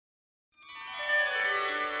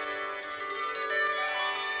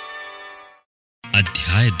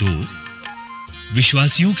अध्याय 2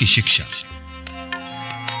 विश्वासियों की शिक्षा।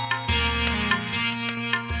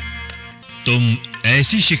 तुम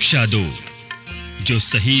ऐसी शिक्षा दो जो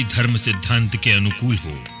सही धर्म सिद्धांत के अनुकूल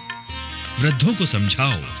हो। वृद्धों को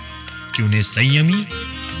समझाओ कि उन्हें संयमी,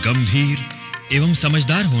 गंभीर एवं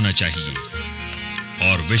समझदार होना चाहिए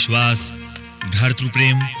और विश्वास,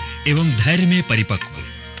 भ्रातृप्रेम एवं धैर्य में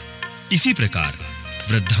परिपक्व। इसी प्रकार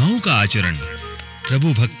वृद्धाओं का आचरण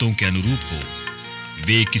प्रभु भक्तों के अनुरूप हो।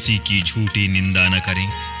 वे किसी की झूठी निंदा न करें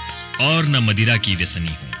और न मदिरा की व्यसनी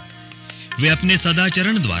हों। वे अपने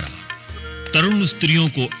सदाचरण द्वारा तरुण स्त्रियों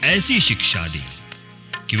को ऐसी शिक्षा दें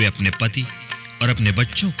कि वे अपने पति और अपने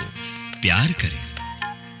बच्चों को प्यार करें,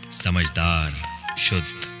 समझदार,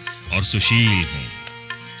 शुद्ध और सुशील हों,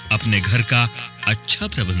 अपने घर का अच्छा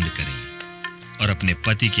प्रबंध करें और अपने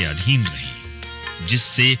पति के अधीन रहें,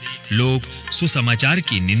 जिससे लोग सुसमाचार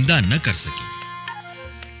की निंदा न कर सकें।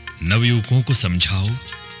 नवयुवकों को समझाओ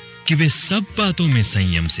कि वे सब बातों में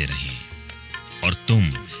संयम से रहें और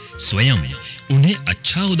तुम स्वयं उन्हें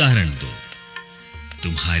अच्छा उदाहरण दो।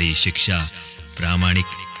 तुम्हारी शिक्षा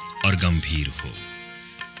प्रामाणिक और गंभीर हो।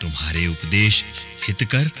 तुम्हारे उपदेश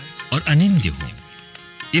हितकर और अनिंद्य हो।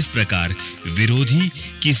 इस प्रकार विरोधी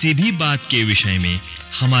किसी भी बात के विषय में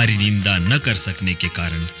हमारी निंदा न कर सकने के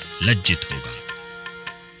कारण लज्जित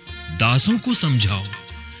होगा। दासों को समझाओ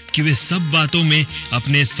कि वे सब बातों में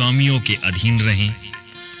अपने स्वामियों के अधीन रहें,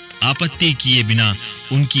 आपत्ति किए बिना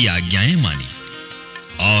उनकी आज्ञाएं मानें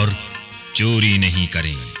और चोरी नहीं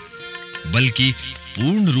करें, बल्कि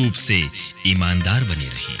पूर्ण रूप से ईमानदार बने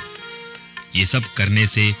रहें। ये सब करने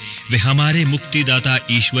से वे हमारे मुक्तिदाता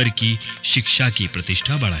ईश्वर की शिक्षा की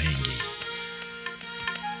प्रतिष्ठा बढ़ाएंगे।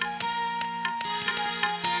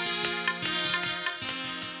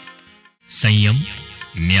 संयम,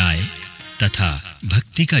 न्याय तथा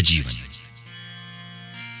भक्ति का जीवन।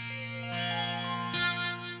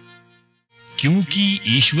 क्योंकि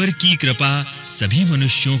ईश्वर की कृपा सभी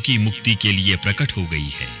मनुष्यों की मुक्ति के लिए प्रकट हो गई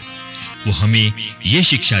है, वो हमें यह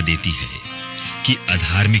शिक्षा देती है कि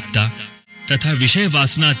अधार्मिकता तथा विषय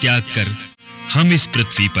वासना त्याग कर हम इस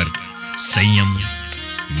पृथ्वी पर संयम,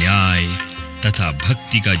 न्याय तथा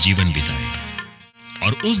भक्ति का जीवन बिताएं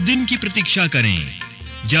और उस दिन की प्रतीक्षा करें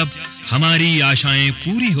जब हमारी आशाएं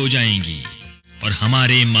पूरी हो जाएंगी और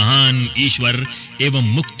हमारे महान ईश्वर एवं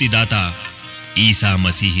मुक्तिदाता ईसा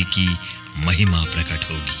मसीह की महिमा प्रकट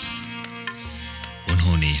होगी।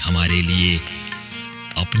 उन्होंने हमारे लिए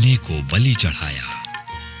अपने को बलि चढ़ाया,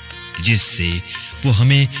 जिससे वो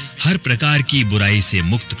हमें हर प्रकार की बुराई से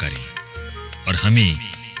मुक्त करें और हमें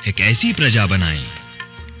एक ऐसी प्रजा बनाएं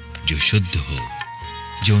जो शुद्ध हो,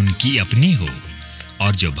 जो उनकी अपनी हो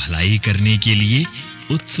और जो भलाई करने के लिए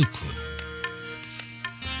उत्सुक हो।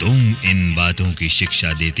 तुम इन बातों की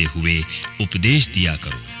शिक्षा देते हुए उपदेश दिया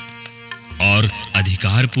करो और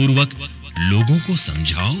अधिकार पूर्वक लोगों को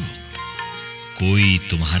समझाओ। कोई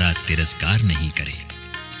तुम्हारा तिरस्कार नहीं करे।